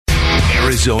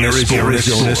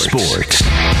Arizona Sports.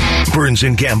 Burns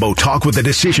and Gambo talk with a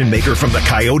decision maker from the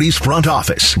Coyotes front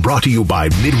office. Brought to you by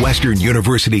Midwestern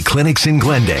University Clinics in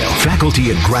Glendale. Faculty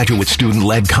and graduate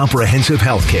student-led comprehensive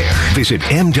health care. Visit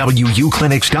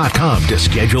MWUclinics.com to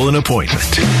schedule an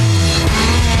appointment.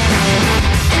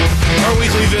 Our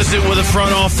weekly visit with a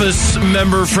front office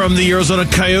member from the Arizona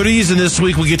Coyotes, and this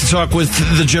week we get to talk with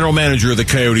the general manager of the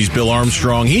Coyotes, Bill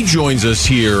Armstrong. He joins us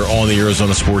here on the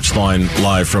Arizona Sports Line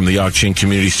live from the Auction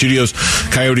Community Studios.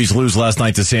 Coyotes lose last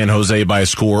night to San Jose by a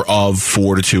score of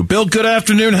 4-2. Bill, good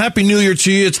afternoon. Happy New Year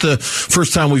to you. It's the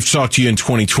first time we've talked to you in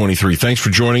 2023. Thanks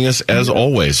for joining us, as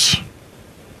always.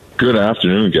 Good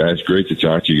afternoon, guys. Great to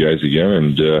talk to you guys again,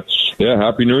 and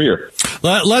Happy New Year.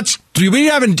 We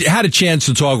haven't had a chance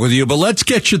to talk with you, but let's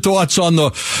get your thoughts on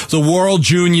the World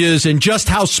Juniors and just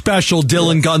how special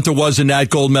Dylan Guenther was in that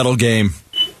gold medal game.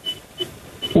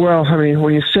 Well, I mean,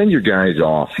 when you send your guys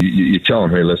off, you tell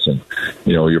them, hey, listen,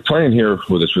 you're playing here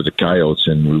with us with the Coyotes,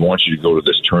 and we want you to go to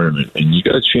this tournament, and you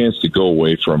got a chance to go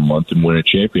away for a month and win a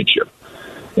championship.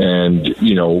 And,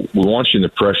 we want you in the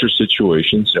pressure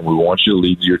situations, and we want you to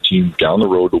lead your team down the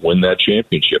road to win that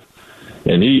championship.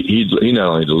 And he not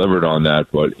only delivered on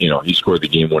that, but, he scored the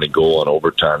game-winning goal in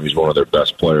overtime. He's one of their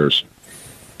best players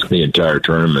the entire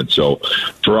tournament. So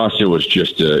for us, it was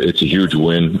just it's a huge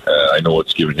win. I know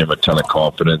it's given him a ton of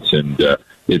confidence, and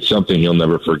it's something he'll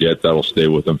never forget. That'll stay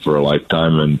with him for a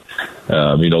lifetime. And,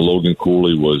 Logan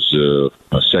Cooley was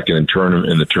second in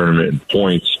the tournament in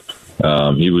points.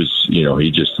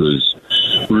 He just was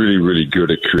really, really good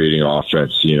at creating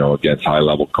offense, against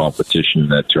high-level competition in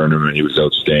that tournament. He was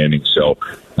outstanding. So,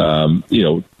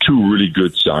 two really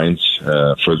good signs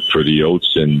for the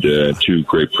Oats and two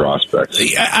great prospects.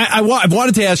 I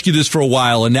wanted to ask you this for a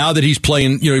while, and now that he's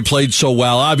playing, he played so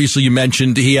well. Obviously, you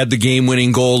mentioned he had the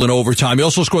game-winning goal in overtime. He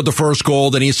also scored the first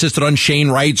goal, then he assisted on Shane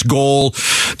Wright's goal.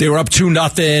 They were up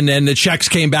 2-0, and the Czechs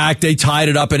came back. They tied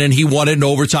it up, and then he won it in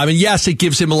overtime. And yes, it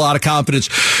gives him a lot of confidence.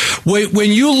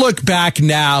 When you look back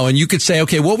now, and you could say,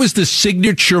 okay, what was the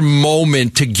signature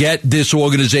moment to get this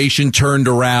organization turned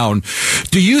around?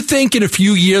 Do you think in a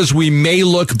few years we may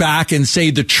look back and say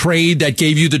the trade that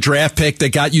gave you the draft pick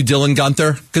that got you Dylan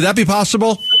Guenther? Could that be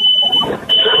possible?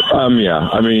 Yeah.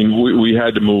 I mean, we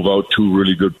had to move out two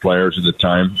really good players at the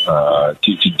time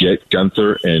to get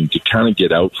Guenther and to kind of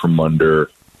get out from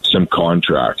under some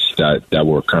contracts that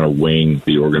were kind of weighing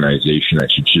the organization, I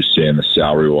should just say, in the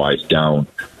salary-wise down.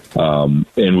 And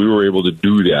we were able to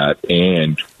do that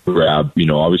and grab,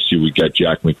 obviously we got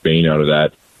Jack McBain out of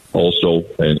that also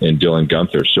and Dylan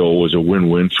Guenther. So it was a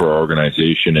win-win for our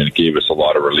organization, and it gave us a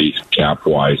lot of relief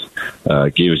cap-wise,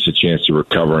 gave us a chance to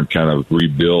recover and kind of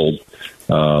rebuild.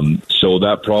 So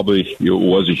that probably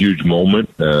was a huge moment,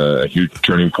 a huge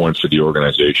turning point for the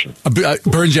organization.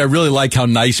 Burnsy, I really like how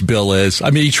nice Bill is. I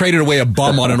mean, he traded away a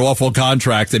bum on an awful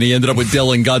contract, and he ended up with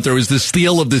Dylan Guenther. It was the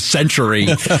steal of the century.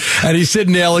 And he's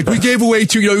sitting there like, we gave away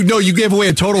you gave away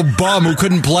a total bum who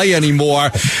couldn't play anymore,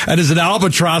 and is an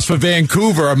albatross for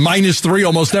Vancouver, a -3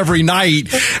 almost every night.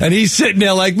 And he's sitting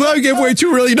there like, well, you gave away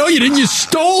two really. No, you didn't. You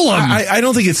stole him. I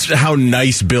don't think it's how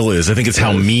nice Bill is. I think it's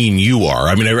how mean you are.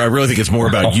 I mean, I really think it's more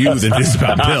about you than just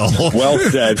about Bill. Well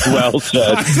said.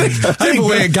 Give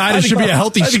away a guy that should be a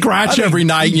healthy scratch every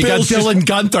night, and you got Dylan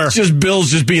Guenther. Bill's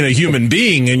just being a human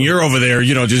being, and you're over there,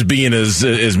 just being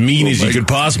as mean as you could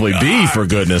possibly be, for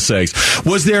goodness sakes.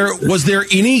 Was there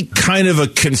any kind of a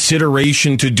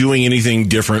consideration to doing anything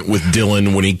different with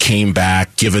Dylan when he came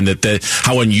back, given that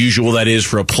how unusual that is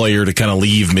for a player to kind of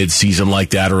leave mid-season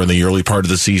like that or in the early part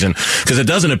of the season? Because it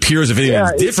doesn't appear as if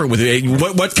anything's different with it.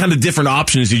 What kind of different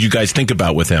options did you guys think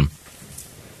about with him?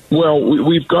 Well,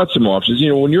 we've got some options.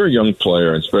 When you're a young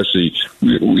player, especially,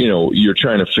 you're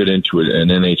trying to fit into an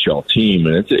NHL team,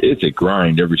 and it's a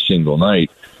grind every single night.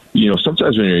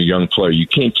 Sometimes when you're a young player, you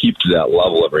can't keep to that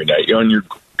level every night. On your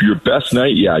best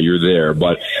night, yeah, you're there,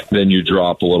 but then you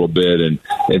drop a little bit, and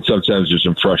sometimes there's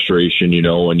some frustration,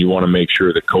 and you want to make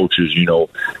sure the coaches,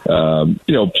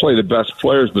 play the best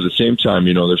players, but at the same time,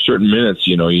 there's certain minutes,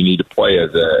 you need to play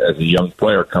as a young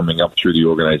player coming up through the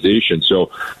organization. So,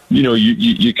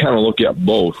 you kind of look at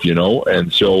both,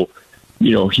 and so,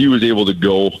 he was able to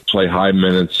go play high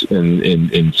minutes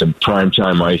in some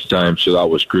primetime ice time, so that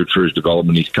was good for his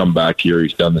development. He's come back here,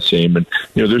 he's done the same, and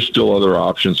there's still other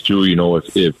options too.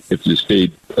 If his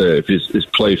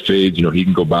play fades, he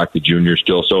can go back to junior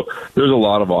still. So there's a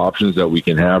lot of options that we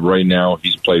can have right now.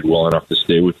 He's played well enough to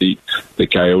stay with the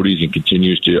Coyotes and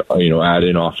continues to add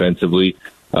in offensively.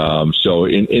 So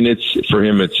it's for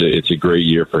him, it's a great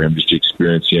year for him just to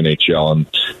experience the NHL, and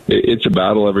it's a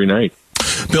battle every night.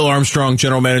 Bill Armstrong,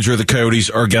 general manager of the Coyotes,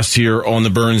 our guest here on the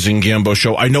Burns and Gambo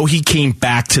show. I know he came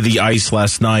back to the ice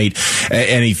last night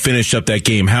and he finished up that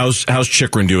game. How's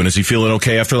Chychrun doing? Is he feeling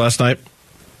okay after last night?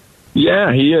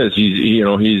 Yeah, he is.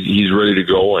 He's ready to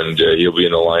go, and he'll be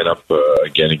in the lineup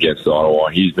again against Ottawa.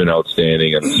 He's been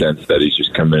outstanding in the sense that he's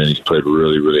just come in and he's played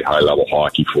really, really high level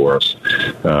hockey for us.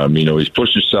 He's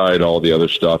pushed aside all the other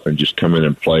stuff and just come in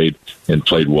and played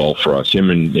well for us. Him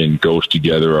and Ghost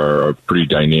together are a pretty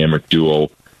dynamic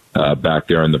duo back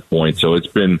there on the point. So it's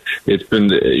been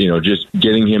just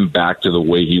getting him back to the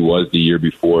way he was the year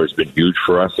before has been huge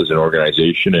for us as an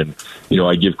organization. And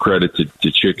I give credit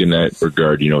to Chick in that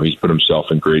regard. He's put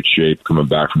himself in great shape coming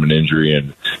back from an injury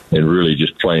and really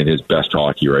just playing his best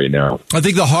hockey right now. I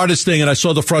think the hardest thing, and I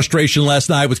saw the frustration last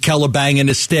night with Keller banging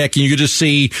his stick, and you could just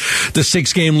see the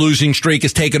 6-game losing streak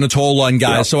is taking a toll on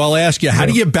guys. Yeah. So I'll ask you, how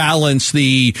do you balance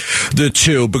the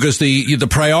two? Because the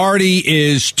priority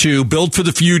is to build for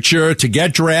the future, to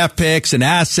get draft picks and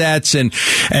assets, and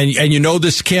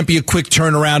this can't be a quick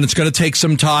turnaround. It's going to take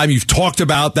some time. You've talked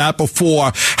about that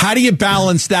before. How do you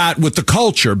balance that with the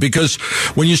culture? Because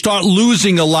when you start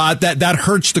losing a lot, that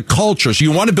hurts the culture. So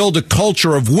you want to build a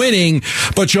culture of winning,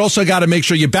 but you also got to make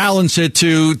sure you balance it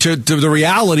to the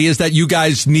reality is that you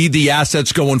guys need the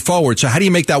assets going forward. So how do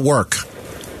you make that work?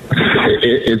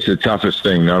 It's the toughest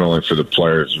thing, not only for the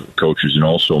players, coaches, and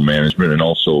also management, and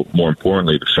also, more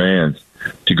importantly, the fans,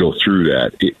 to go through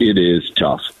that. It is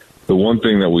tough. The one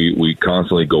thing that we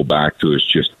constantly go back to is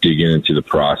just digging into the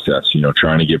process,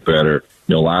 trying to get better.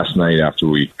 Last night after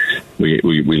we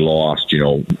lost,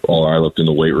 I looked in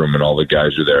the weight room and all the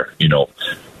guys are there,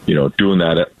 doing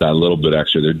that little bit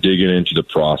extra. They're digging into the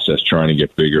process, trying to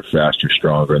get bigger, faster,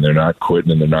 stronger, and they're not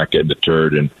quitting and they're not getting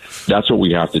deterred. And that's what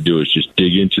we have to do, is just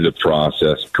dig into the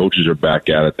process. Coaches are back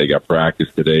at it. They got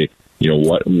practice today.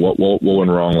 What went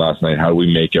wrong last night? How do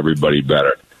we make everybody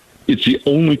better? It's the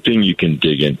only thing you can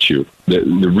dig into. The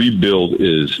rebuild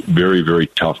is very, very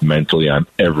tough mentally on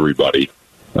everybody.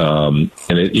 And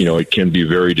it can be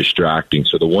very distracting.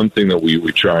 So the one thing that we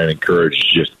try and encourage is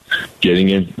just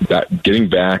getting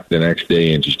back the next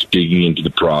day and just digging into the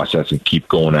process and keep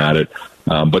going at it.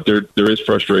 But there is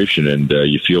frustration, and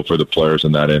you feel for the players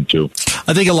on that end too.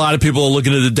 I think a lot of people are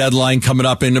looking at the deadline coming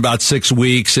up in about 6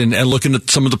 weeks and looking at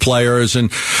some of the players,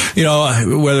 and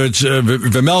whether it's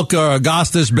Vejmelka or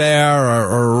Gostisbehere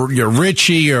or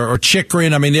Ritchie or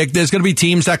Chychrun. I mean, there's going to be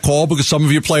teams that call because some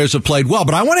of your players have played well.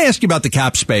 But I want to ask you about the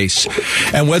cap space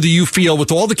and whether you feel,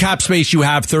 with all the cap space you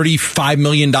have, $35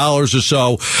 million or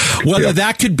so, whether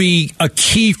that could be a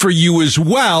key for you as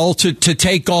well to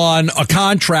take on a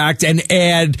contract and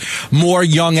add more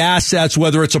young assets,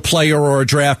 whether it's a player or a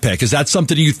draft pick. Is that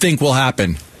something you think will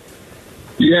happen?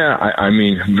 Yeah, I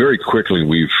mean, very quickly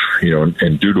we've,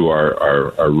 and due to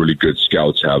our really good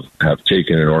scouts have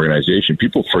taken an organization.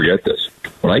 People forget this.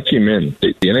 When I came in,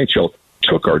 the NHL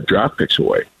took our draft picks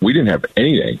away. We didn't have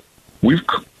anything. We've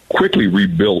quickly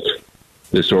rebuilt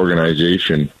this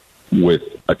organization with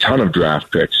a ton of draft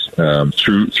picks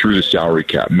through the salary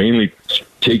cap, mainly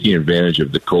taking advantage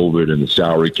of the COVID and the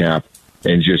salary cap,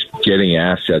 and just getting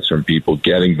assets from people,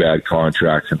 getting bad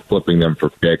contracts and flipping them for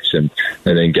picks and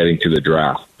then getting to the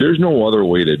draft. There's no other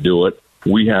way to do it.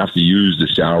 We have to use the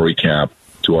salary cap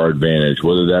to our advantage,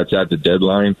 whether that's at the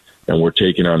deadline and we're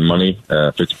taking on money,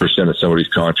 50% of somebody's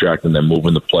contract, and then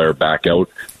moving the player back out.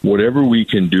 Whatever we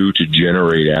can do to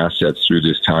generate assets through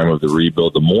this time of the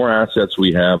rebuild, the more assets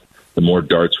we have, the more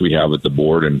darts we have at the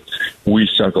board. And we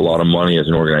sunk a lot of money as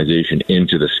an organization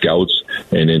into the scouts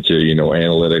and into,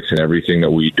 analytics and everything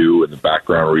that we do and the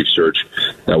background research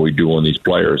that we do on these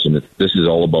players. And this is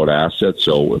all about assets.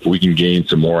 So if we can gain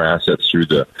some more assets through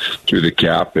the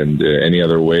cap and any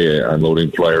other way,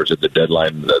 unloading players at the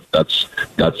deadline, that's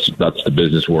the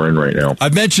business we're in right now.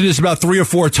 I've mentioned this about 3 or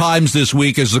 4 times this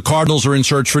week as the Cardinals are in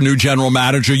search for a new general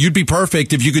manager. You'd be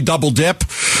perfect if you could double dip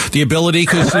the ability,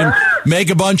 because make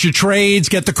a bunch of trades,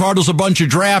 get the Cardinals a bunch of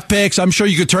draft picks. I'm sure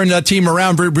you could turn that team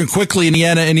around very quickly in the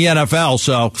NFL.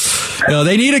 So,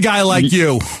 they need a guy like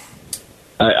you.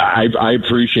 I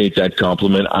appreciate that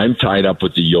compliment. I'm tied up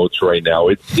with the Yotes right now.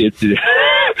 It's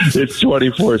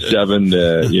 24/7.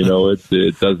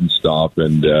 It doesn't stop,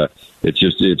 and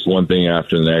it's one thing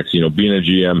after the next. Being a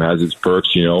GM has its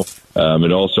perks.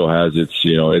 It also has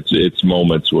its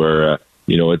moments where.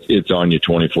 It's on you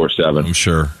 24/7. I'm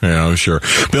sure. Yeah, I'm sure.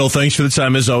 Bill, thanks for the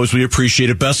time as always. We appreciate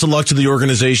it. Best of luck to the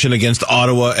organization against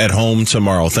Ottawa at home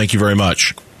tomorrow. Thank you very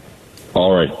much.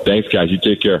 All right. Thanks, guys. You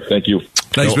take care. Thank you.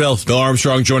 Thanks, Bill. Bill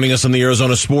Armstrong joining us on the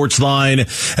Arizona Sports Line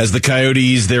as the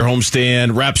Coyotes, their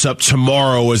homestand, wraps up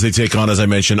tomorrow as they take on, as I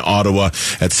mentioned, Ottawa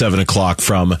at 7 o'clock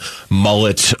from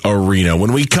Mullet Arena.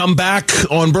 When we come back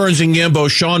on Burns and Gambo,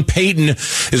 Sean Payton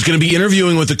is going to be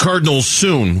interviewing with the Cardinals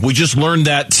soon. We just learned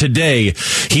that today.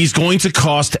 He's going to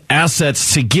cost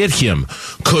assets to get him.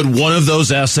 Could one of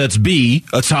those assets be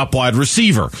a top wide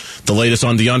receiver? The latest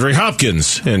on DeAndre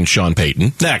Hopkins and Sean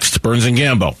Payton. Next, Burns and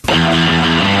Gambo.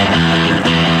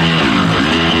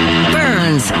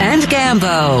 Burns and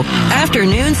Gambo.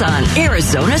 Afternoons on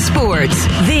Arizona Sports,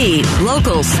 the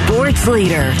local sports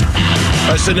leader.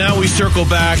 So now we circle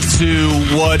back to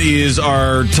what is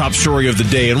our top story of the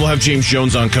day, and we'll have James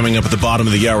Jones on coming up at the bottom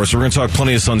of the hour, so we're going to talk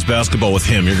plenty of Suns basketball with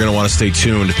him. You're going to want to stay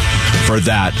tuned for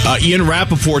that. Ian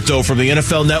Rappaport, though, from the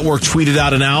NFL Network tweeted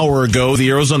out an hour ago, the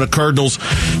Arizona Cardinals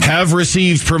have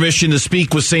received permission to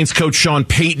speak with Saints coach Sean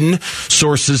Payton,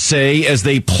 sources say, as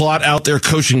they plot out their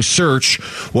coaching search.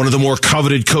 One of the more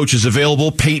coveted coaches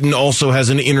available, Payton also has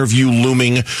an interview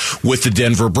looming with the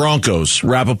Denver Broncos.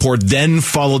 Rappaport then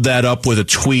followed that up with a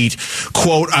tweet,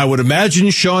 quote, I would imagine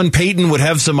Sean Payton would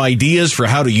have some ideas for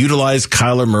how to utilize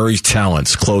Kyler Murray's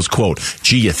talents, close quote.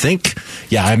 Gee, you think?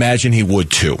 Yeah, I imagine he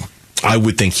would too. I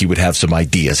would think he would have some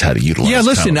ideas how to utilize. Yeah,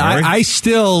 listen, I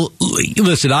still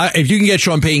listen. If you can get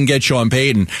Sean Payton, get Sean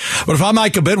Payton. But if I'm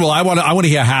Micah Bidwell, I want to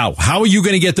hear how. How are you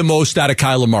going to get the most out of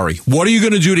Kyler Murray? What are you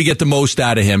going to do to get the most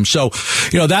out of him? So,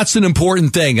 that's an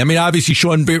important thing. I mean, obviously,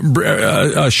 Sean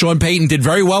Payton did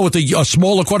very well with a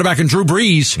smaller quarterback in Drew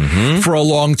Brees for a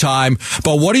long time.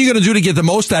 But what are you going to do to get the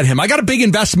most out of him? I got a big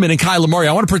investment in Kyler Murray.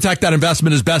 I want to protect that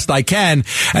investment as best I can.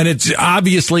 And it's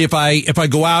obviously if I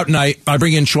go out and I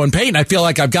bring in Sean Payton, I feel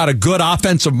like I've got a good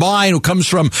offensive mind who comes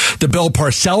from the Bill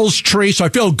Parcells tree, so I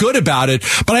feel good about it.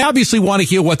 But I obviously want to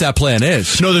hear what that plan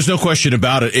is. No, there's no question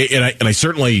about it. And I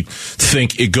certainly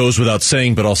think it goes without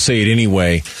saying, but I'll say it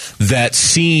anyway. That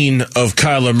scene of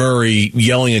Kyler Murray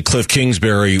yelling at Cliff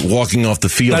Kingsbury walking off the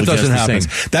field that against doesn't the happen.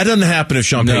 Saints. That doesn't happen if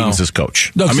Sean Payton's his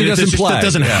coach. No, he doesn't play. That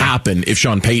doesn't happen if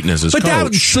Sean Payton is his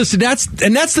coach. Listen, that's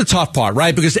the tough part,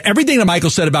 right? Because everything that Michael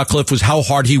said about Cliff was how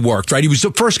hard he worked, right? He was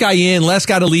the first guy in, last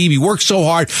guy to leave. He worked so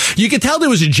hard. You could tell there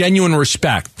was a genuine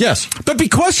respect. Yes. But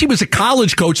because he was a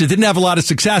college coach that didn't have a lot of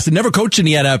success and never coached in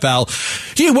the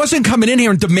NFL, he wasn't coming in here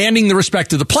and demanding the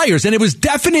respect of the players. And it was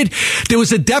definite. There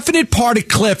was a definite part of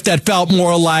Cliff that felt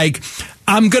more like,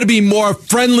 I'm going to be more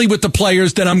friendly with the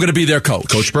players than I'm going to be their coach.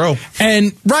 Coach Bro.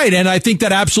 And I think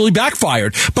that absolutely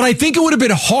backfired. But I think it would have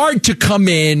been hard to come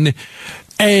in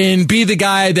and be the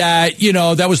guy that,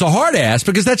 that was the hard ass,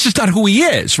 because that's just not who he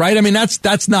is, right? I mean,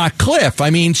 that's not Cliff.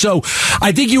 I mean, so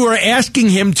I think you were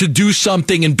asking him to do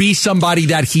something and be somebody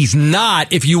that he's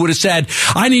not if you would have said,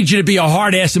 I need you to be a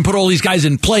hard ass and put all these guys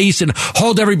in place and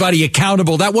hold everybody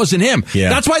accountable. That wasn't him. Yeah.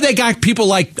 That's why they got people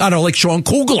like Sean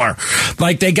Kugler.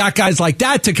 Like, they got guys like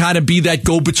that to kind of be that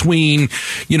go-between,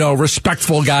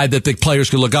 respectful guy that the players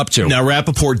could look up to. Now,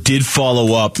 Rappaport did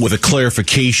follow up with a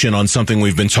clarification on something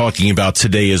we've been talking about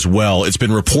today as well. It's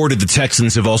been reported the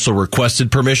Texans have also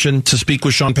requested permission to speak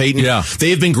with Sean Payton. Yeah.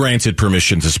 They have been granted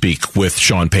permission to speak with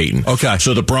Sean Payton. Okay.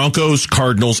 So the Broncos,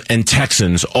 Cardinals, and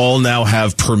Texans all now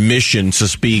have permission to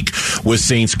speak with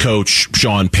Saints coach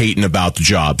Sean Payton about the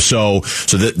job. So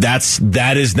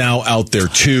that is now out there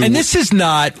too. And this is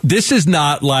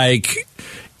not like,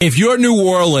 if you're New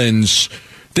Orleans,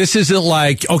 this isn't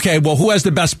like, okay, well, who has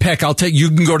the best pick? You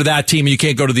can go to that team and you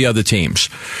can't go to the other teams.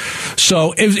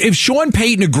 So if Sean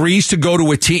Payton agrees to go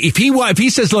to a team, if he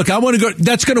says, look, I want to go,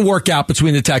 that's going to work out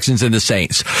between the Texans and the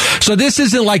Saints. So this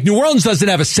isn't like New Orleans doesn't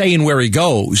have a say in where he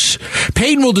goes.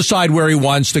 Payton will decide where he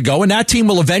wants to go, and that team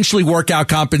will eventually work out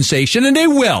compensation, and they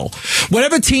will.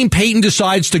 Whatever team Payton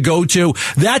decides to go to,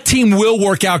 that team will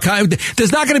work out.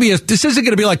 This isn't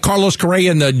going to be like Carlos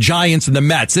Correa and the Giants and the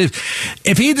Mets.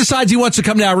 If he decides he wants to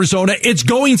come to Arizona, it's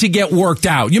going to get worked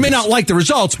out. You may not like the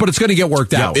results, but it's going to get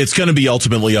worked out. It's going to be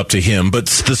ultimately up to him, but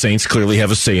the Saints clearly have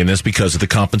a say in this because of the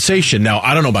compensation. Now,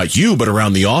 I don't know about you, but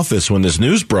around the office when this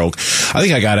news broke, I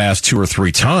think I got asked 2 or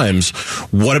 3 times,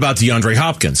 what about DeAndre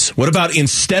Hopkins? What about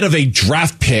instead of a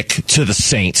draft pick to the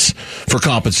Saints for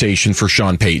compensation for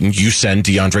Sean Payton, you send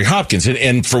DeAndre Hopkins?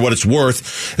 And for what it's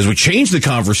worth, as we change the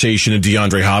conversation to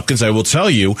DeAndre Hopkins, I will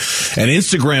tell you, an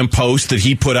Instagram post that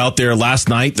he put out there last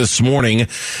night, this morning,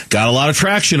 got a lot of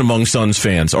traction among Suns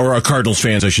fans, or Cardinals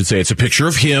fans, I should say. It's a picture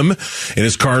of him in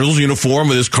his Cardinals uniform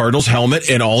with his Cardinals helmet,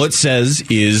 and all it says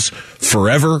is,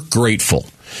 forever grateful.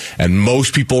 And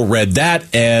most people read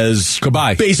that as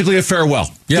goodbye, basically a farewell.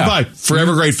 Yeah. Goodbye,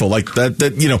 forever grateful. Like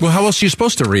that, you know. Well, how else are you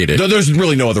supposed to read it? There's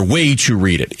really no other way to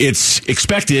read it. It's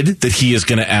expected that he is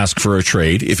going to ask for a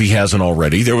trade if he hasn't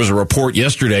already. There was a report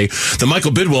yesterday that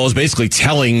Michael Bidwell is basically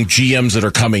telling GMs that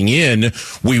are coming in,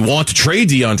 we want to trade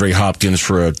DeAndre Hopkins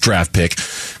for a draft pick.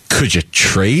 Could you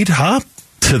trade Hop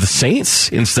to the Saints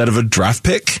instead of a draft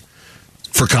pick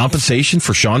for compensation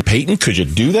for Sean Payton? Could you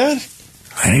do that?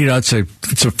 You know, it's a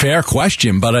fair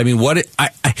question, but I mean,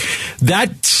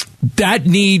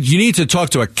 you need to talk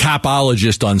to a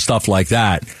capologist on stuff like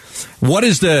that. What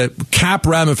is the cap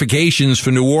ramifications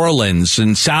for New Orleans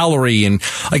and salary? And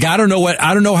like, I don't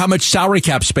know how much salary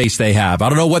cap space they have. I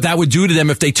don't know what that would do to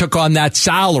them if they took on that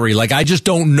salary. Like, I just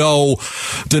don't know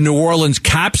the New Orleans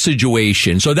cap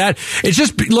situation. So that it's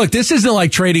just, look, this isn't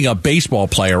like trading a baseball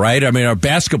player, right? I mean, a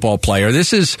basketball player.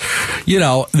 This is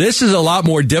a lot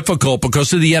more difficult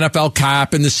because of the NFL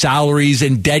cap and the salaries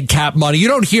and dead cap money. You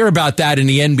don't hear about that in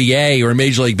the NBA or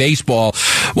Major League Baseball.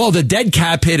 Well, the dead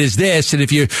cap hit is this, and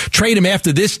if you trade him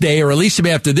after this day or release him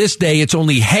after this day, it's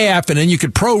only half, and then you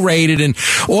could prorate it, and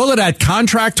all of that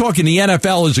contract talk in the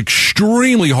NFL is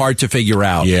extremely hard to figure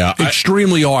out. Yeah,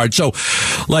 extremely hard. So,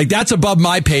 like, that's above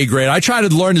my pay grade. I try to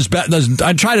learn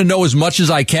I try to know as much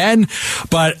as I can,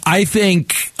 but I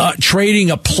think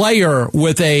trading a player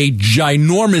with a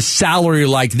ginormous salary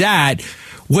like that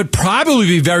would probably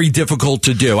be very difficult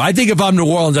to do. I think if I'm New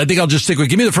Orleans, I think I'll just stick with,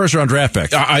 give me the first round draft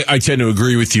pick. I tend to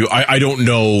agree with you. I don't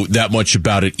know that much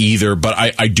about it either, but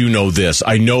I do know this.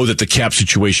 I know that the cap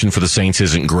situation for the Saints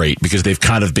isn't great because they've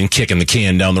kind of been kicking the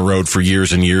can down the road for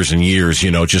years and years and years,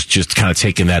 you know, just kind of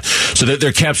taking that. So that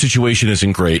their cap situation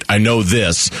isn't great. I know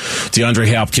this.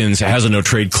 DeAndre Hopkins has a no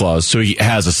trade clause, so he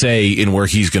has a say in where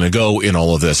he's going to go in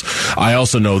all of this. I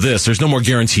also know this. There's no more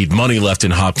guaranteed money left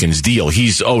in Hopkins' deal.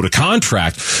 He's owed a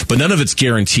contract, but none of it's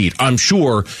guaranteed. I'm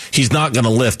sure he's not going to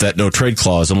lift that no trade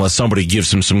clause unless somebody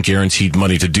gives him some guaranteed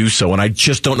money to do so. And I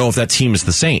just don't know if that team is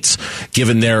the Saints,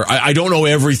 given I don't know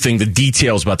everything, the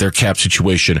details about their cap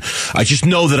situation. I just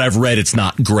know that I've read it's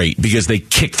not great because they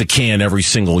kick the can every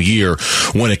single year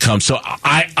when it comes. So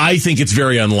I think it's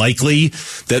very unlikely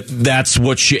that that's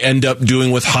what you end up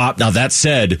doing with Hop. Now, that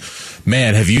said,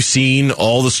 man, have you seen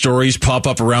all the stories pop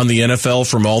up around the NFL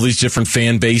from all these different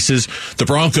fan bases? The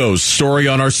Broncos story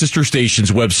on our sister station's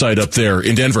website up there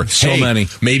in Denver. So many.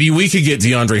 Maybe we could get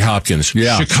DeAndre Hopkins.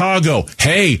 Yeah. Chicago.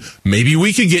 Hey, maybe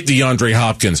we could get DeAndre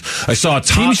Hopkins. I saw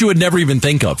teams you would never even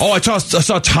think of. Oh, I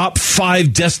saw top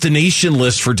 5 destination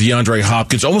lists for DeAndre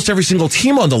Hopkins. Almost every single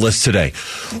team on the list today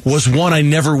was one I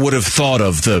never would have thought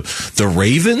of. The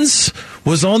Ravens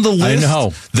was on the list. I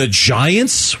know. The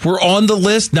Giants were on the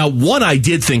list. Now, one I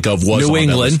did think of was New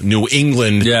England. New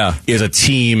England is a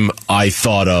team I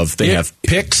thought of. They have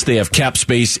picks, they have cap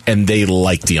space, and they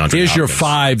like DeAndre Here's Hopkins. your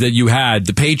 5 that you had.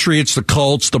 The Patriots, the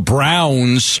Colts, the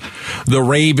Browns, the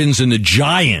Ravens, and the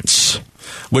Giants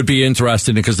would be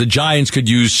interesting because the Giants could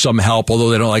use some help, although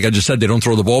they don't, like I just said, they don't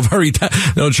throw the ball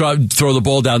throw the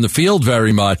ball down the field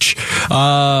very much.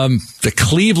 The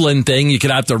Cleveland thing, you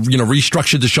could have to,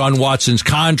 restructure Deshaun Watson's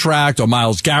contract or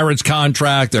Myles Garrett's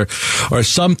contract or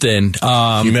something.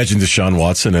 Can you imagine Deshaun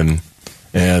Watson and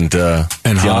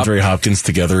DeAndre Hopkins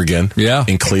together again? Yeah.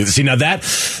 In Cleveland. See, now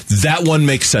that one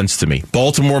makes sense to me.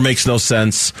 Baltimore makes no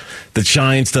sense. The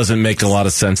Giants doesn't make a lot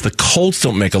of sense. The Colts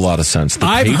don't make a lot of sense. The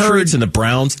Patriots and the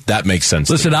Browns, that makes sense.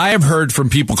 Listen, I have heard from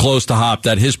people close to Hop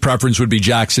that his preference would be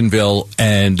Jacksonville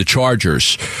and the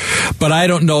Chargers. But I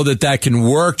don't know that can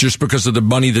work just because of the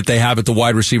money that they have at the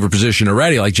wide receiver position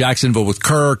already. Like Jacksonville with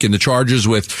Kirk and the Chargers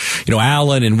with,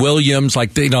 Allen and Williams.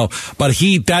 But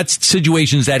that's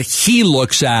situations that he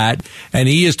looks at, and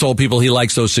he has told people he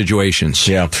likes those situations.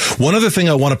 Yeah. One other thing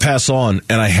I want to pass on,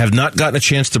 and I have not gotten a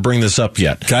chance to bring this up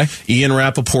yet. Okay. Ian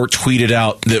Rappaport tweeted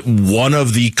out that one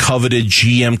of the coveted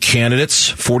GM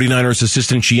candidates, 49ers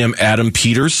assistant GM Adam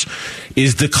Peters,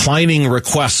 is declining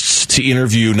requests to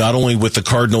interview not only with the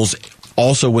Cardinals,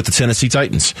 also with the Tennessee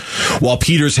Titans. While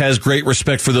Peters has great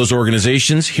respect for those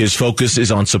organizations, his focus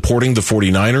is on supporting the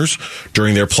 49ers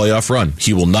during their playoff run.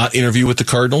 He will not interview with the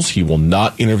Cardinals. He will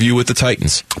not interview with the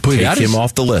Titans. Take him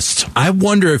off the list. I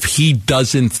wonder if he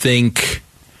doesn't think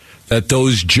that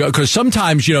those, because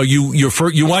sometimes, you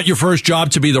want your first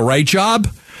job to be the right job.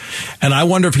 And I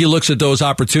wonder if he looks at those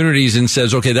opportunities and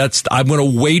says, okay, I'm going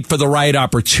to wait for the right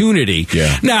opportunity.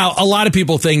 Yeah. Now, a lot of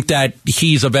people think that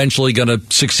he's eventually going to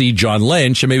succeed John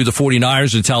Lynch, and maybe the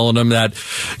 49ers are telling him that,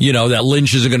 that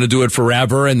Lynch isn't going to do it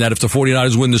forever, and that if the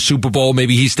 49ers win the Super Bowl,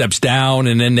 maybe he steps down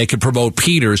and then they could promote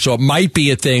Peter. So it might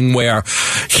be a thing where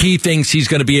he thinks he's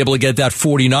going to be able to get that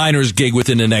 49ers gig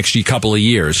within the next couple of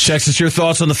years. Text us your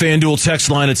thoughts on the FanDuel text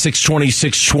line at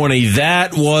 620-620.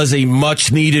 That was a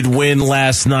much-needed win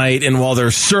last night, and while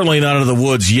they're certainly not out of the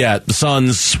woods yet, the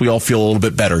Suns, we all feel a little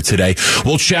bit better today.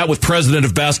 We'll chat with President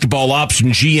of Basketball Ops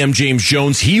and GM James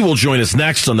Jones. He will join us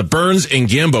next on the Burns and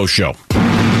Gambo Show.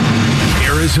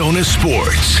 Arizona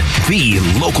Sports, the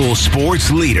local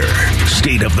sports leader.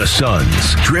 State of the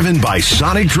Suns, driven by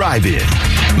Sonic Drive-In.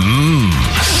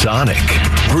 Sonic.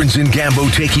 Burns and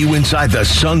Gambo take you inside the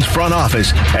Suns front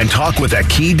office and talk with a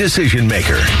key decision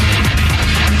maker.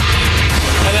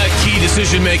 And that key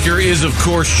decision maker is, of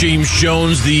course, James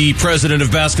Jones, the president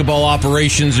of basketball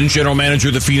operations and general manager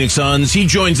of the Phoenix Suns. He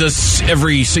joins us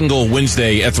every single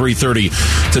Wednesday at 3:30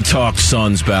 to talk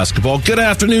Suns basketball. Good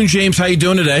afternoon, James. How you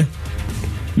doing today?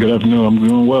 Good afternoon. I'm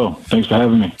doing well. Thanks for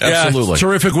having me. Absolutely. Yeah,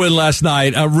 terrific win last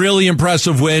night. A really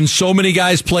impressive win. So many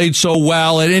guys played so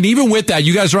well. And even with that,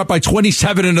 you guys are up by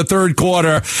 27 in the third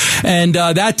quarter. And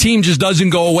that team just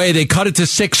doesn't go away. They cut it to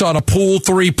 6 on a pool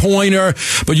three-pointer.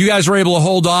 But you guys were able to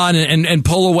hold on and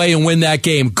pull away and win that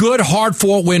game. Good,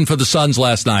 hard-fought win for the Suns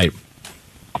last night.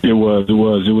 It was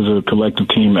a collective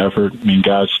team effort. I mean,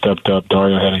 guys stepped up.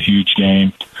 Dario had a huge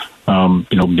game.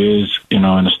 Biz, in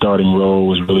the starting role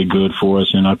was really good for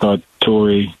us. And I thought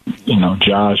Torrey,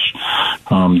 Josh,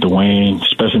 Dwayne,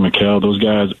 especially Mikal, those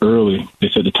guys early, they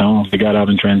set the tone. They got out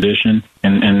in transition.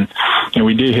 And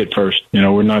we did hit first.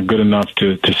 We're not good enough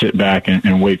to sit back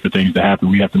and wait for things to happen.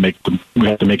 We have to make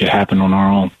it happen on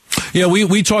our own. Yeah,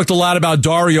 we talked a lot about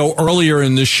Dario earlier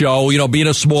in the show, being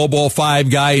a small ball 5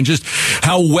 guy and just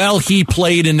how well he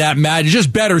played in that match. It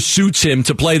just better suits him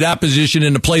to play that position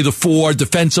and to play the 4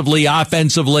 defensively,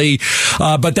 offensively.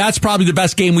 But that's probably the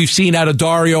best game we've seen out of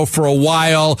Dario for a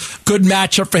while. Good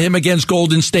matchup for him against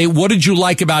Golden State. What did you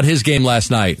like about his game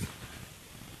last night?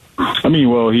 I mean,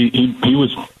 well, he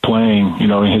was playing,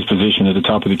 in his position at the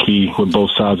top of the key with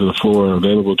both sides of the floor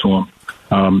available to him.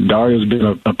 Dario's been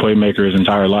a playmaker his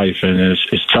entire life, and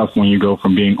it's tough when you go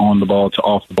from being on the ball to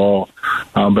off the ball.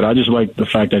 But I just like the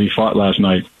fact that he fought last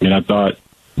night. I mean, I thought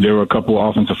there were a couple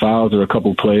offensive fouls, there were a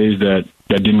couple plays that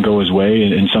didn't go his way,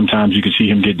 and sometimes you could see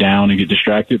him get down and get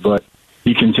distracted, but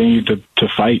he continued to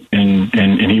fight, and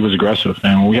he was aggressive.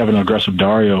 And when we have an aggressive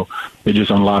Dario, it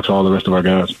just unlocks all the rest of our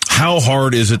guys. How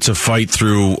hard is it to fight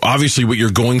through, obviously, what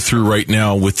you're going through right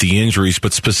now with the injuries,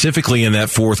 but specifically in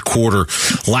that fourth quarter,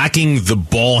 lacking the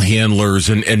ball handlers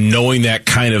and knowing that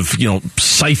kind of,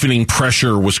 siphoning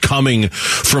pressure was coming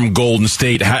from Golden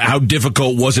State? How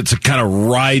difficult was it to kind of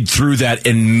ride through that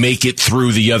and make it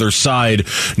through the other side,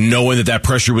 knowing that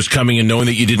pressure was coming and knowing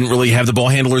that you didn't really have the ball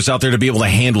handlers out there to be able to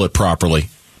handle it properly?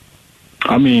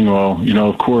 I mean, well,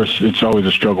 of course, it's always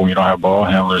a struggle when you don't have ball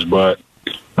handlers, but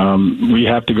we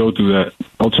have to go through that.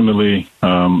 Ultimately,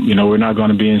 we're not going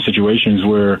to be in situations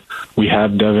where we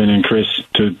have Devin and Chris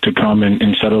to come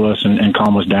and settle us and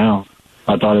calm us down.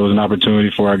 I thought it was an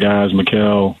opportunity for our guys,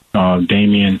 Mikal,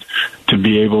 Damian, to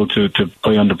be able to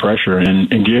play under pressure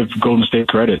and give Golden State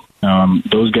credit.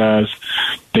 Those guys,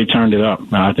 they turned it up.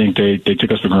 I think they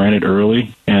took us for granted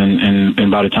early,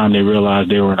 and by the time they realized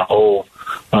they were in a hole,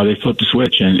 they flipped the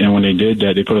switch, and when they did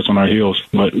that, they put us on our heels.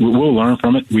 But we'll learn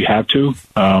from it. We have to,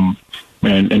 and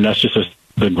that's just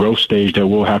the growth stage that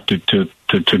we'll have to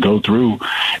go through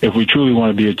if we truly want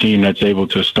to be a team that's able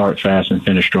to start fast and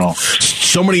finish strong.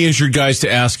 So many injured guys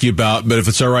to ask you about, but if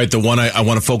it's all right, the one I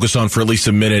want to focus on for at least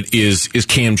a minute is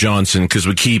Cam Johnson, because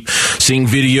we keep seeing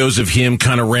videos of him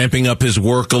kind of ramping up his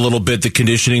work a little bit, the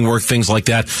conditioning work, things like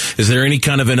that. Is there any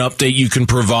kind of an update you can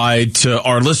provide to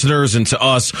our listeners and to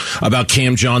us about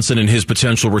Cam Johnson and his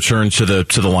potential return to the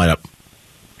lineup?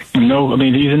 No, I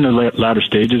mean, he's in the latter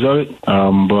stages of it,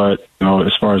 but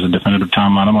as far as a definitive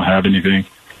timeline, I don't have anything.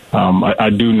 I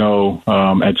do know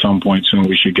at some point soon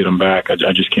we should get him back.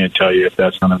 I just can't tell you if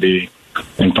that's going to be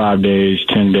in 5 days,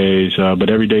 10 days, but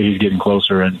every day he's getting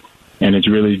closer, and it's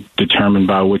really determined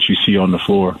by what you see on the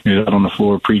floor. He's out on the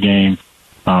floor pregame.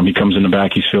 He comes in the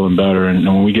back, he's feeling better, and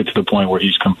when we get to the point where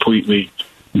he's completely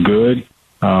good,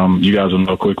 you guys will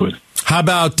know quickly. How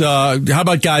about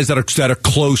guys that are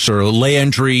closer?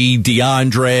 Landry,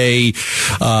 DeAndre,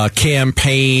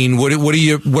 Campaign.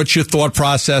 What's your thought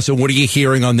process, and what are you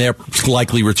hearing on their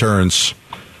likely returns?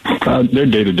 They're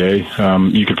day to day.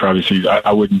 You could probably see.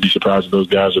 I wouldn't be surprised if those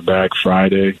guys are back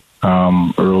Friday,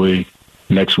 early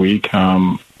next week.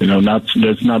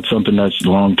 that's not something that's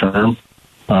long term.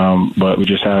 But we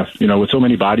just have, with so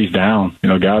many bodies down,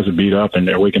 guys are beat up and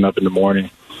they're waking up in the morning,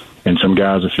 and some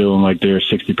guys are feeling like they're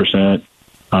 60%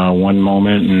 one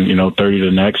moment and 30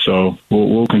 the next. So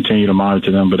we'll continue to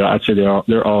monitor them, but I'd say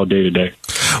they're all day to day.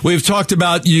 We've talked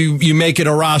about you making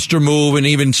a roster move and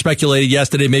even speculated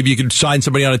yesterday maybe you could sign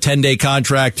somebody on a 10-day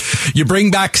contract. You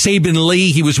bring back Saban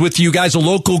Lee. He was with you guys, a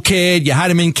local kid. You had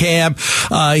him in camp.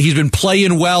 He's been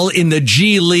playing well in the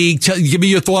G League. Give me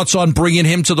your thoughts on bringing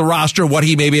him to the roster, what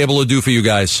he may be able to do for you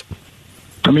guys.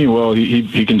 I mean, well,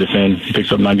 he can defend. He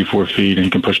picks up 94 feet and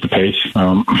he can push the pace.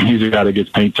 He's a guy that gets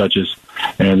paint touches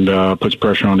and puts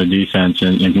pressure on the defense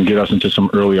and can get us into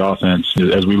some early offense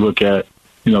as we look at,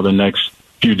 the next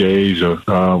few days or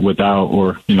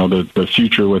the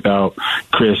future without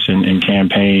Chris and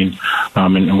campaign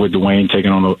and with Dwayne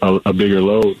taking on a bigger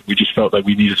load. We just felt like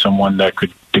we needed someone that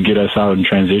could to get us out in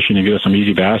transition and get us some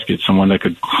easy baskets, someone that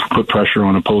could put pressure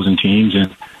on opposing teams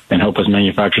and help us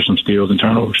manufacture some steals and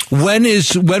turnovers. When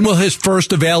will his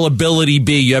first availability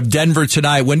be? You have Denver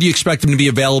tonight. When do you expect him to be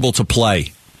available to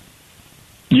play?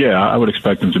 Yeah, I would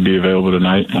expect him to be available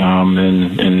tonight.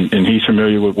 And he's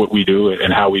familiar with what we do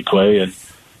and how we play, and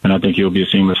I think he'll be a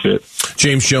seamless fit.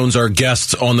 James Jones, our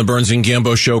guest on the Burns and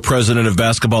Gambo Show, president of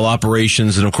basketball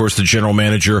operations, and of course the general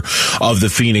manager of the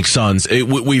Phoenix Suns.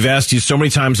 We've asked you so many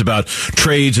times about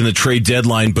trades and the trade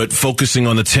deadline, but focusing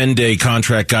on the 10-day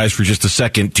contract guys for just a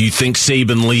second, do you think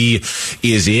Saban Lee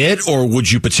is it, or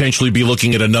would you potentially be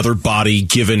looking at another body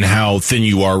given how thin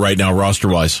you are right now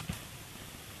roster-wise?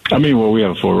 I mean, well, we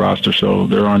have a full roster, so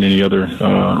there aren't any other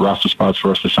roster spots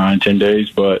for us to sign 10 days.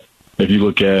 But if you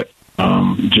look at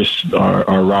just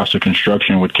our roster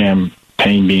construction with Cam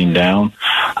Payne being down,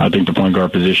 I think the point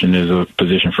guard position is a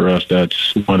position for us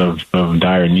that's one of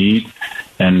dire need.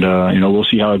 And, we'll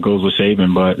see how it goes with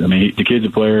Saban. But, I mean, the kid's a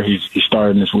player. He's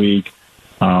starting this week.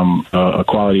 A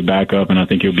quality backup, and I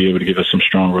think he'll be able to give us some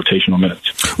strong rotational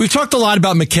minutes. We've talked a lot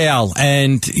about Mikal,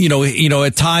 and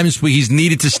at times he's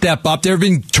needed to step up. There have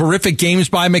been terrific games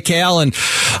by Mikal, and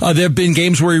there have been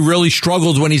games where he really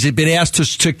struggled when he's been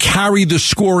asked to carry the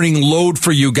scoring load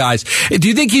for you guys. Do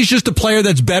you think he's just a player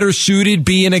that's better suited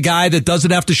being a guy that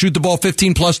doesn't have to shoot the ball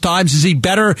 15 plus times? Is he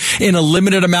better in a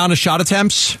limited amount of shot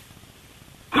attempts?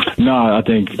 No, I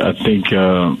think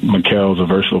Mikal's a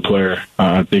versatile player.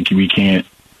 I think we can't,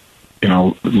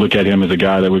 look at him as a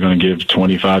guy that we're going to give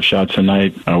 25 shots a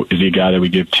night. Is he a guy that we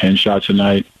give 10 shots a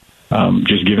night?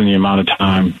 Just given the amount of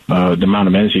time, the amount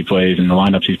of minutes he plays and the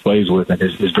lineups he plays with and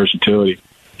his versatility,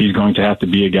 he's going to have to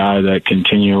be a guy that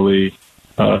continually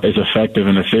is effective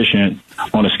and efficient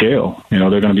on a scale. There are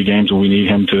going to be games where we need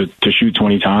him to shoot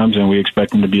 20 times and we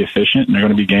expect him to be efficient. And there are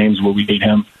going to be games where we need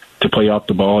him to play off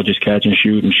the ball, just catch and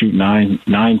shoot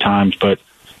nine times, but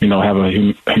have a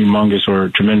humongous or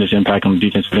tremendous impact on the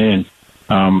defensive end.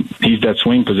 He's that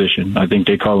swing position. I think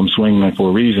they call him swingman for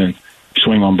a reason.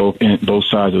 Swing on both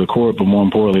sides of the court, but more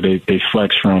importantly, they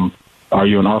flex from: are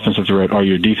you an offensive threat? Are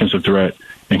you a defensive threat?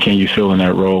 And can you fill in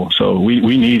that role? So we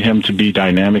need him to be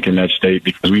dynamic in that state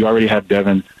because we already have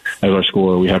Devin as our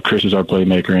scorer. We have Chris as our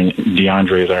playmaker and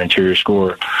DeAndre as our interior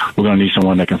scorer. We're going to need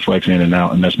someone that can flex in and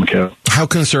out, and that's Mikal. How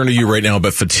concerned are you right now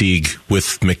about fatigue with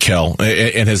Mikal?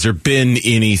 And has there been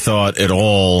any thought at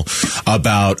all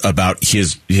about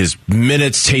his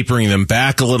minutes, tapering them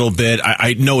back a little bit?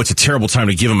 I know it's a terrible time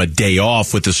to give him a day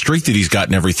off with the streak that he's got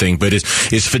and everything, but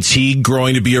is fatigue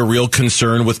growing to be a real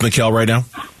concern with Mikal right now?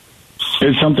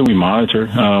 It's something we monitor,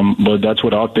 but that's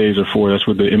what off days are for. That's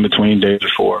what the in-between days are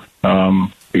for.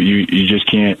 You just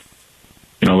can't,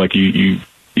 you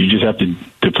just have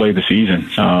to play the season.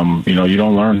 You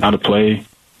don't learn how to play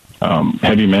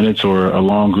heavy minutes or a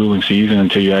long, grueling season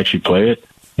until you actually play it.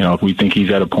 If we think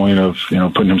he's at a point of,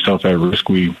 putting himself at risk,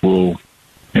 we'll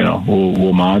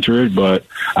monitor it. But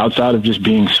outside of just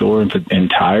being sore and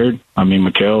tired, I mean,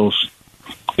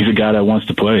 he's a guy that wants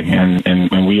to play,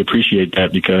 and we appreciate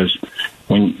that because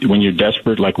when you're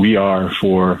desperate like we are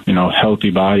for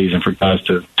healthy bodies and for guys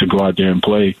to go out there and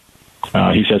play,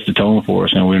 he sets the tone for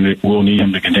us, and we'll need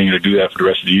him to continue to do that for the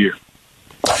rest of the year.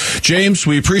 James,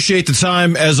 we appreciate the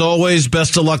time. As always,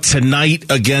 best of luck tonight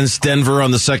against Denver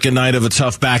on the second night of a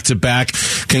tough back-to-back.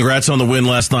 Congrats on the win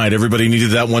last night. Everybody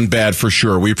needed that one bad for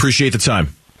sure. We appreciate the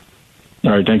time.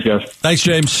 All right, thanks, guys. Thanks,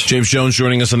 James. James Jones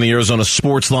joining us on the Arizona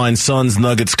Sports Line. Suns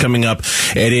Nuggets coming up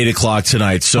at 8 o'clock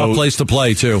tonight. So, tough place to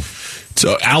play, too.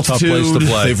 So altitude,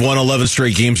 they've won 11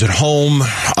 straight games at home.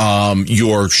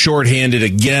 You're shorthanded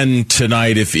again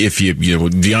tonight. If you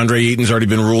DeAndre Ayton's already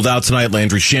been ruled out tonight.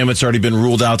 Landry Shamit's already been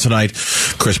ruled out tonight.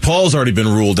 Chris Paul's already been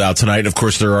ruled out tonight. And of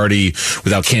course, they're already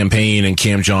without Cam Payne and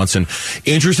Cam Johnson.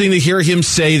 Interesting to hear him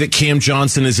say that Cam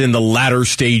Johnson is in the latter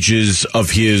stages of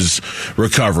his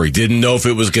recovery. Didn't know if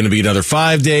it was going to be another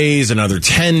 5 days, another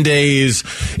 10 days.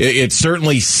 It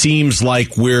certainly seems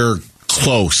like we're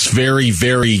close, very,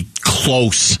 very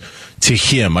close to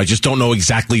him. I just don't know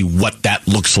exactly what that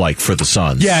looks like for the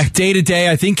Suns. Yeah, day to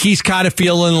day, I think he's kind of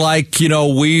feeling like,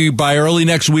 by early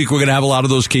next week, we're going to have a lot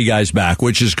of those key guys back,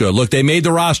 which is good. Look, they made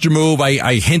the roster move.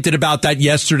 I hinted about that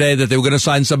yesterday, that they were going to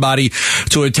sign somebody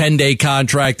to a 10-day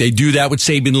contract. They do that with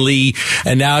Saban Lee,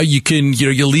 and now you can,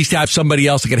 you at least have somebody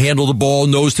else that can handle the ball,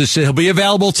 knows this. He'll be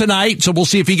available tonight, so we'll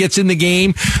see if he gets in the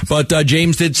game. But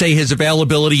James did say his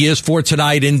availability is for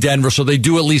tonight in Denver, so they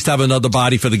do at least have another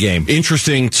body for the game.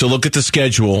 Interesting to look at the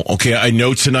schedule. Okay, I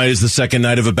know tonight is the second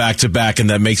night of a back-to-back, and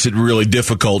that makes it really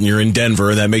difficult, and you're in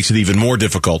Denver, and that makes it even more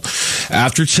difficult.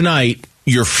 After tonight,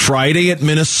 you're Friday at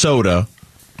Minnesota,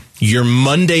 you're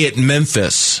Monday at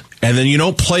Memphis, and then you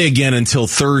don't play again until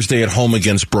Thursday at home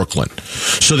against Brooklyn.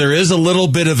 So there is a little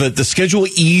bit of the schedule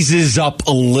eases up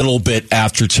a little bit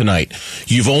after tonight.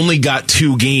 You've only got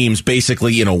 2 games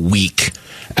basically in a week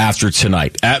after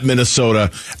tonight, at Minnesota,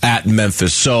 at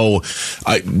Memphis. So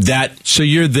So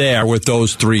you're there with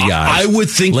those 3 guys. I would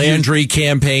think Landry,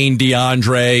 Cam Payne,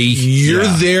 DeAndre. You're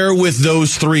there with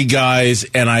those 3 guys,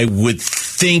 and I would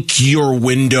think your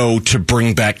window to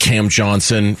bring back Cam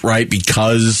Johnson, right?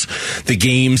 Because the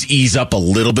games ease up a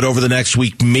little bit over the next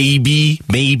week.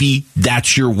 Maybe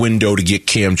that's your window to get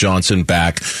Cam Johnson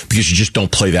back, because you just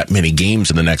don't play that many games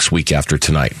in the next week after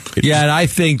tonight. Yeah, and I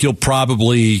think you'll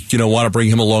probably, want to bring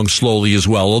him along slowly as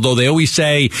well. Although they always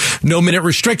say no minute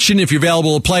restriction. If you're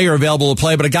available to play, you're available to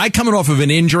play. But a guy coming off of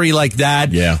an injury like that,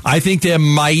 I think there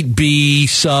might be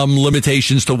some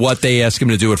limitations to what they ask him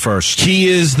to do at first. He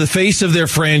is the face of their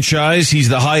franchise. He's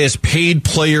the highest paid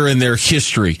player in their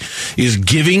history. Is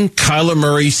giving Kyler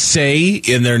Murray say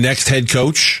in their next head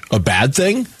coach a bad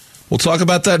thing? We'll talk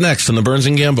about that next on the Burns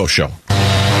and Gambo Show.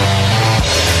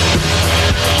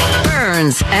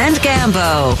 Burns and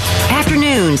Gambo.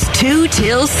 Afternoons 2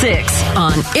 till 6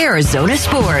 on Arizona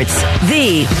Sports,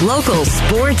 the local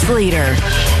sports leader.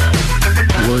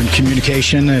 We're in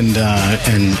communication, and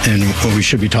we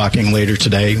should be talking later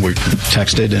today. We're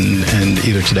texted and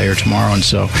either today or tomorrow, and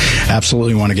so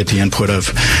absolutely want to get the input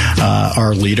of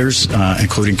our leaders,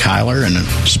 including Kyler, and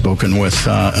I've spoken with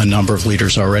a number of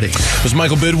leaders already. It was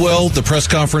Michael Bidwell, the press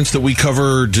conference that we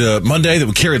covered Monday, that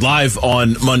we carried live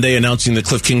on Monday, announcing that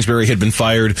Cliff Kingsbury had been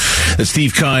fired, that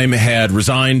Steve Keim had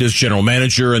resigned as general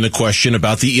manager, and the question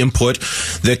about the input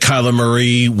that Kyler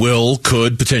Murray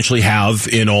could potentially have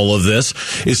in all of this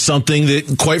is something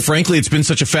that, quite frankly, it's been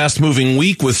such a fast-moving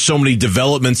week with so many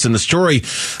developments in the story.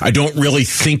 I don't really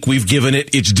think we've given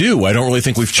it its due. I don't really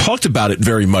think we've talked about it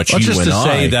very much. Well, just to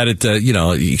say that it,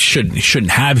 you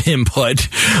shouldn't have input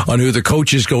on who the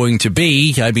coach is going to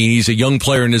be. I mean, he's a young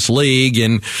player in this league,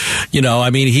 and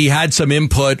he had some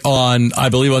input on, I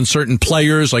believe, on certain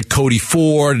players like Cody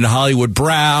Ford and Hollywood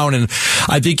Brown, and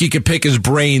I think you could pick his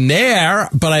brain there,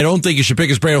 but I don't think you should pick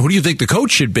his brain on who do you think the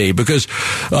coach should be, because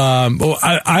I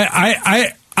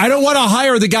don't want to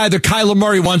hire the guy that Kyler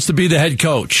Murray wants to be the head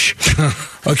coach.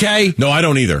 Okay? No, I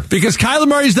don't either. Because Kyler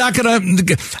Murray's not going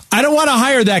to... I don't want to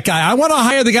hire that guy. I want to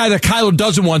hire the guy that Kyler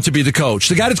doesn't want to be the coach.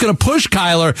 The guy that's going to push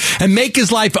Kyler and make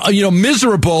his life,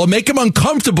 miserable and make him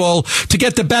uncomfortable to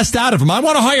get the best out of him. I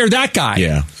want to hire that guy.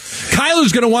 Yeah.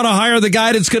 Kyler's going to want to hire the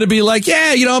guy that's going to be like,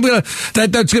 that's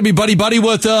going to be buddy-buddy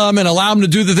with him and allow him to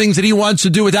do the things that he wants to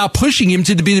do without pushing him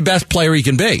to be the best player he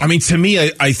can be. I mean, to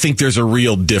me, I think there's a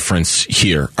real difference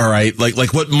here, all right?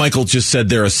 Like what Michael just said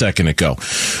there a second ago.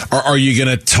 Are you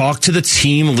going to talk to the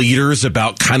team leaders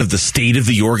about kind of the state of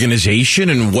the organization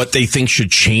and what they think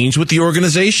should change with the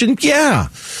organization? Yeah.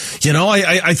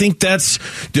 I think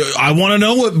I want to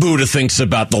know what Buddha thinks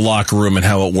about the locker room and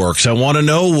how it works. I want to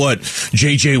know what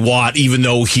J.J. Watt, even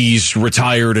though he's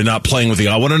retired and not playing with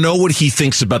I want to know what he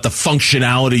thinks about the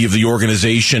functionality of the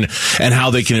organization and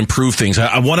how they can improve things.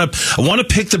 I want to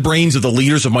pick the brains of the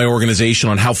leaders of my organization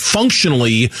on how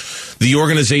functionally the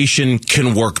organization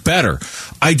can work better.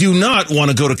 I do not want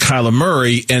to go to Kyler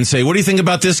Murray and say, what do you think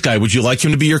about this guy? Would you like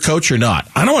him to be your coach or not?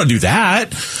 I don't want to do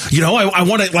that. I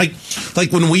want to like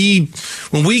when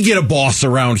we get a boss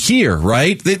around here,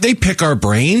 right? They pick our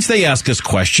brains. They ask us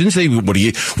questions. What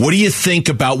do you think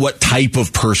about what type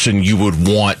of person you would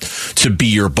want to be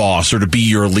your boss or to be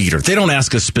your leader? They don't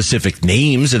ask us specific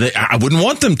names, and I wouldn't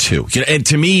want them to. And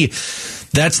to me,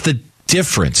 that's the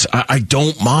difference. I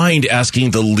don't mind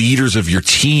asking the leaders of your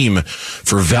team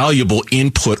for valuable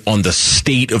input on the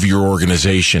state of your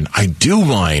organization. I do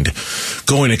mind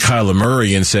going to Kyler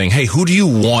Murray and saying, hey, who do you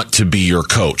want to be your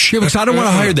coach? Yeah, because I don't want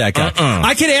to hire that guy.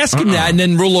 I can ask him that and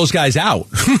then rule those guys out.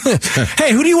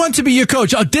 Hey, who do you want to be your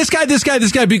coach? Oh, this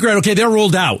guy be great. Okay, they're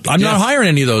ruled out. I'm not hiring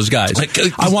any of those guys.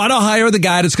 I want to hire the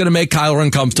guy that's going to make Kyler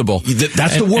uncomfortable.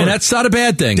 That's the word. And that's not a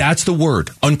bad thing. That's the word.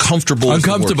 Uncomfortable.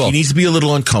 Uncomfortable. He needs to be a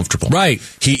little uncomfortable. Right.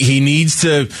 He needs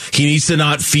to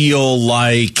not feel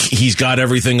like he's got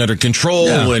everything under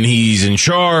control and he's in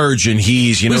charge and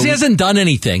he's he hasn't done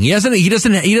anything. He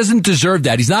doesn't deserve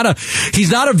that. He's not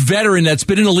a veteran that's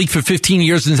been in the league for 15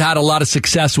 years and has had a lot of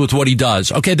success with what he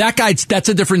does. Okay, that's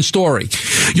a different story.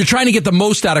 You're trying to get the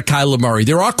most out of Kyler Murray.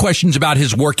 There are questions about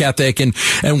his work ethic and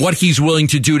what he's willing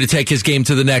to do to take his game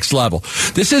to the next level.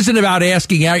 This isn't about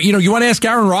asking, you want to ask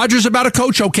Aaron Rodgers about a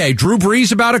coach? Okay. Drew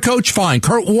Brees about a coach? Fine.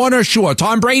 Kurt Warner? Sure.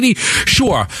 Tom Brady?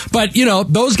 Sure. But,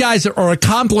 those guys are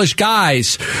accomplished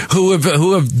guys who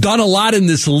have done a lot in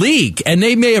this league, and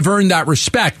they may have earned that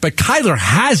respect, but Kyler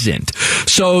hasn't.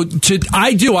 So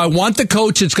I want the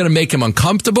coach that's going to make him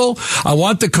uncomfortable. I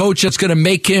want the coach that's going to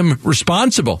make him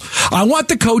responsible. I want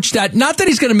the coach that, not that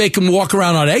he's going to make him walk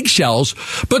around on eggshells,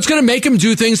 but it's going to make him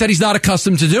do things that he's not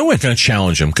accustomed to doing. Going to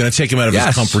challenge him. Going to take him out of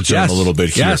his comfort zone a little bit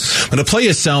here. Yes. I'm going to play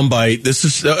a soundbite. This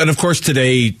is, and of course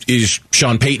today is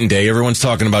Sean Payton Day. Everyone's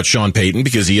talking about Sean Payton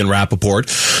because Ian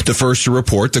Rappaport, the first to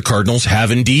report the Cardinals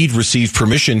have indeed received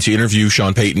permission to interview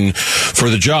Sean Payton for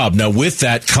the job. Now with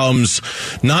that comes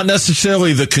not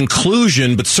necessarily the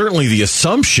conclusion, but certainly the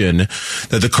assumption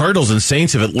that the Cardinals and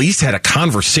Saints have at least had a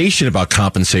conversation about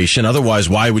compensation. Otherwise,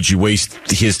 why would you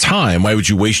waste his time? Why would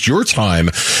you waste your time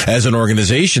as an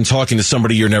organization talking to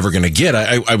somebody you're never going to get?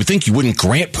 I would think you wouldn't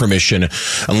grant permission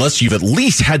unless you've at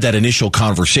least had that initial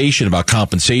conversation about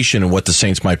compensation and what the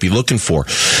Saints might be looking for.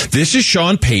 This is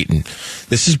Sean Payton.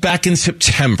 This is back in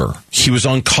September. He was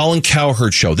on Colin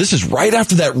Cowherd's show. This is right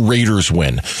after that Raiders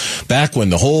win, back when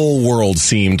the whole world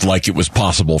seemed like it was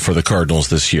possible for the Cardinals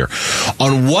this year,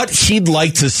 on what he'd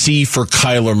like to see for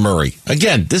Kyler Murray.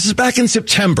 Again, this is back in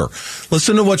September.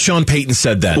 Listen to what Sean Payton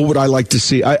said then. What would I like to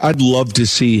see? I'd love to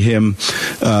see him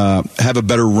have a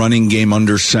better running game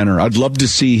under center. I'd love to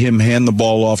see him hand the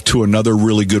ball off to another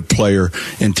really good player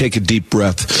and take a deep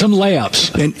breath. Some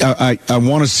layups. And I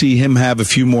want to see him have a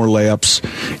few more layups.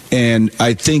 And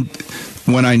I think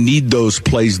when I need those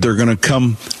plays, they're going to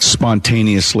come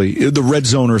spontaneously. The red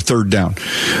zone or third down.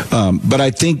 But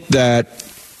I think that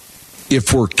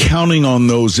if we're counting on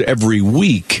those every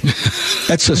week,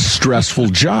 that's a stressful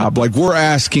job. Like, we're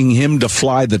asking him to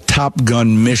fly the Top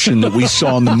Gun mission that we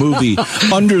saw in the movie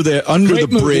under the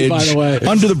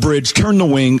bridge, turn the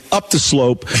wing, up the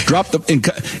slope,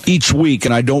 each week.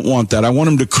 And I don't want that. I want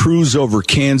him to cruise over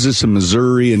Kansas and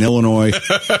Missouri and Illinois.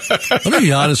 Let me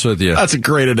be honest with you. That's a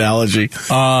great analogy.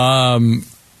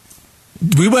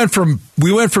 We went from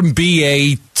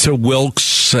BA to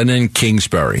Wilkes and then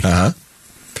Kingsbury. Uh-huh.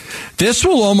 This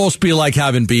will almost be like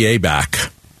having BA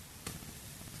back.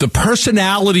 The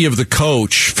personality of the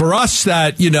coach, for us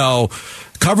that,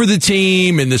 cover the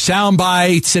team and the sound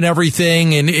bites and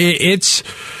everything, and it's,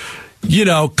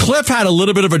 Cliff had a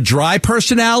little bit of a dry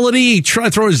personality. He tried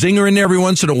to throw a zinger in there every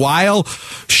once in a while.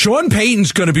 Sean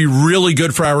Payton's going to be really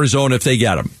good for Arizona if they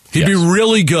get him. He'd be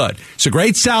really good. It's a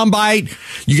great soundbite.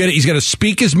 He's going to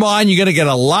speak his mind. You're going to get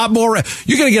a lot more.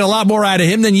 You're going to get a lot more out of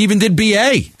him than you even did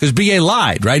BA, because BA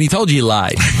lied, right? He told you he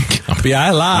lied. Yeah,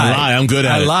 I lie. I'm good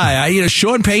at it. I lie.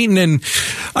 Sean Payton, and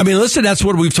listen, that's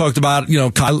what we've talked about.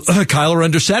 Kyler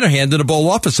under center, handing the ball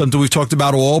off is something we've talked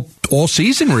about all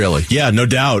season, really. Yeah, no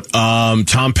doubt. Tom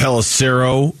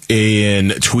Pelissero, in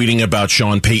tweeting about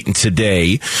Sean Payton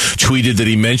today, tweeted that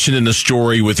he mentioned in the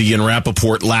story with Ian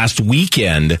Rappaport last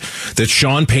weekend that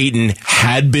Sean Payton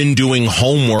had been doing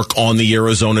homework on the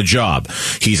Arizona job.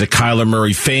 He's a Kyler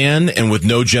Murray fan, and with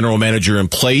no general manager in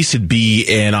place, it'd be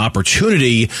an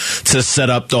opportunity to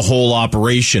set up the whole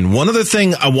operation. One other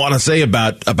thing I want to say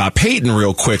about Payton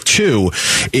real quick, too,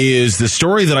 is the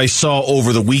story that I saw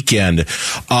over the weekend.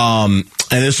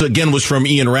 And this, again, was from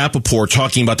Ian Rappaport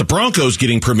talking about the Broncos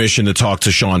getting permission to talk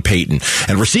to Sean Payton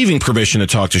and receiving permission to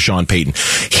talk to Sean Payton.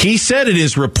 He said in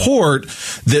his report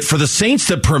that for the Saints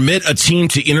to permit a team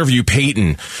to interview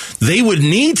Payton, they would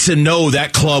need to know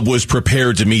that club was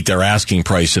prepared to meet their asking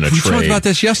price in a trade. We talked about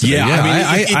this yesterday.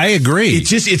 Yeah, I agree.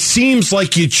 It seems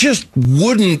like you just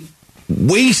wouldn't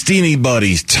waste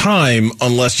anybody's time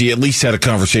unless you at least had a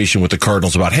conversation with the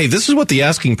Cardinals about, hey, this is what the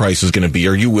asking price is going to be.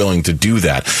 Are you willing to do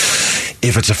that?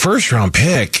 If it's a first-round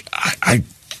pick, I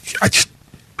just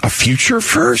a future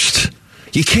first?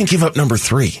 You can't give up number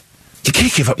 3. You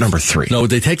can't give up number 3. No, would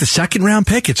they take the second round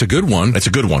pick? It's a good one. It's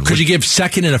a good one. Could you give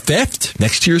second and a fifth?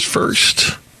 Next year's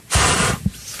first?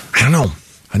 I don't know.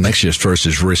 Next year's first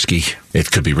is risky.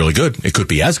 It could be really good. It could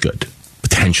be as good,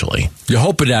 potentially. You're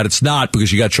hoping that it's not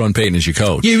because you got Sean Payton as your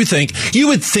coach. You would think. You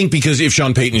would think because if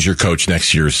Sean Payton is your coach,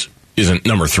 next year's isn't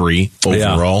number 3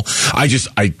 overall. Yeah.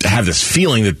 I have this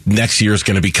feeling that next year is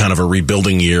going to be kind of a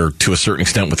rebuilding year to a certain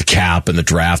extent with the cap and the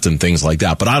draft and things like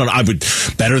that. But I would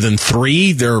better than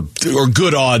 3. There are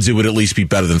good odds it would at least be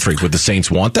better than 3. Would the Saints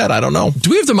want that? I don't know. Do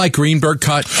we have the Mike Greenberg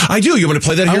cut? I do. You want to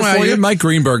play that here for you? Mike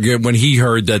Greenberg, when he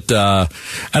heard that,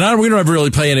 we don't ever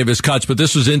really play any of his cuts, but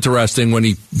this was interesting when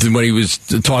he was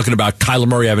talking about Kyler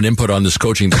Murray having input on this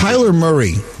coaching. Kyler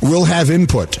Murray will have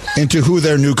input into who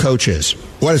their new coach is.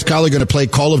 What, is Kyler going to play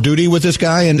Call of Duty with this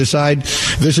guy and decide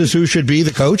this is who should be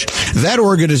the coach? That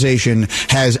organization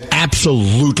has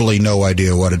absolutely no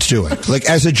idea what it's doing. Like,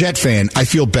 as a Jet fan, I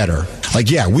feel better. Like,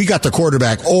 yeah, we got the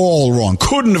quarterback all wrong.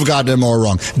 Couldn't have gotten him more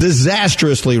wrong.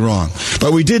 Disastrously wrong.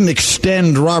 But we didn't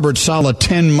extend Robert Saleh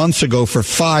 10 months ago for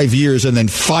 5 years and then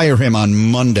fire him on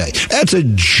Monday. That's a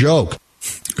joke.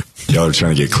 Y'all are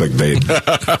trying to get clickbait.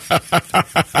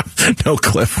 No,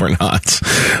 Cliff, we're not.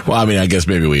 Well, I mean, I guess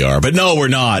maybe we are, but no, we're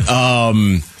not.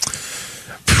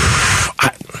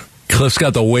 Cliff's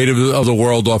got the weight of the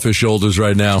world off his shoulders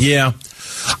right now. Yeah.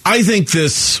 I think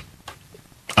this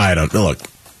Kyler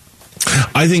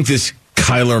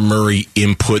Murray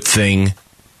input thing,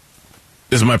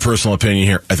 this is my personal opinion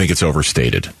here, I think it's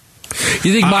overstated.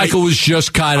 You think Michael was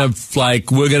just kind of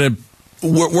like, we're going to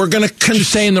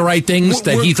just saying the right things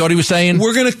that he thought he was saying?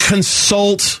 We're going to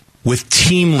consult with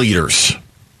team leaders.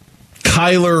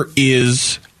 Kyler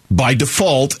is, by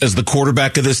default, as the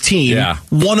quarterback of this team,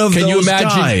 one of those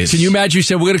guys. Can you imagine you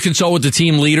said, we're going to consult with the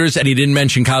team leaders, and he didn't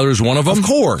mention Kyler as one of them? Of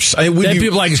course. Then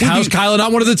people are like, how's Kyler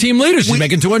not one of the team leaders? He's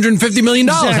making $250 million.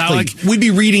 Exactly. We'd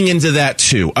be reading into that,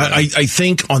 too. I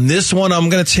think on this one, I'm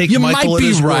going to take Michael at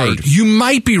his word. You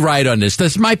might be right on this.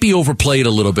 This might be overplayed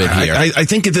a little bit here. I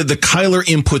think that the Kyler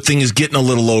input thing is getting a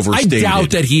little overstated. I doubt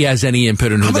that he has any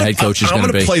input in who the head coach is going to be.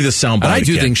 I'm going to play this soundbite. I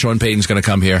do think Sean Payton's going to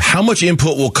come here. How much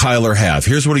input will Kyler have?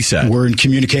 Here's what he said. We're in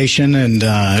communication, and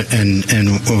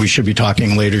we should be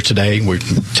talking later today. We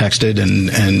texted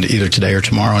and either today or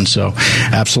tomorrow, and so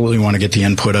absolutely want to get the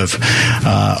input of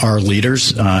our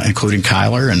leaders, including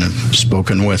Kyler, and have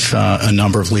spoken with a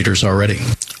number of leaders already.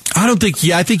 I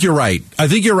think you're right. I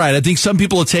think some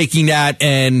people are taking that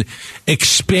and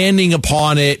expanding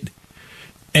upon it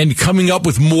and coming up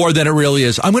with more than it really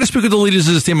is. I'm going to speak with the leaders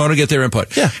of this team. I want to get their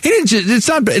input. Yeah. It's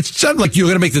not like you're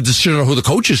going to make the decision on who the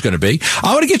coach is going to be.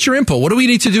 I want to get your input. What do we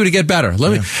need to do to get better? And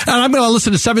I'm going to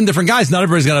listen to 7 different guys. Not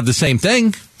everybody's going to have the same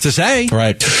thing to say.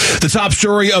 Right. The top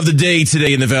story of the day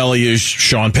today in the Valley is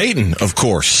Sean Payton, of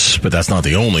course. But that's not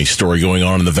the only story going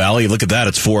on in the Valley. Look at that.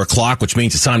 It's 4 o'clock, which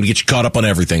means it's time to get you caught up on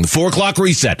everything. The 4 o'clock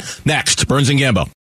reset. Next, Burns and Gambo.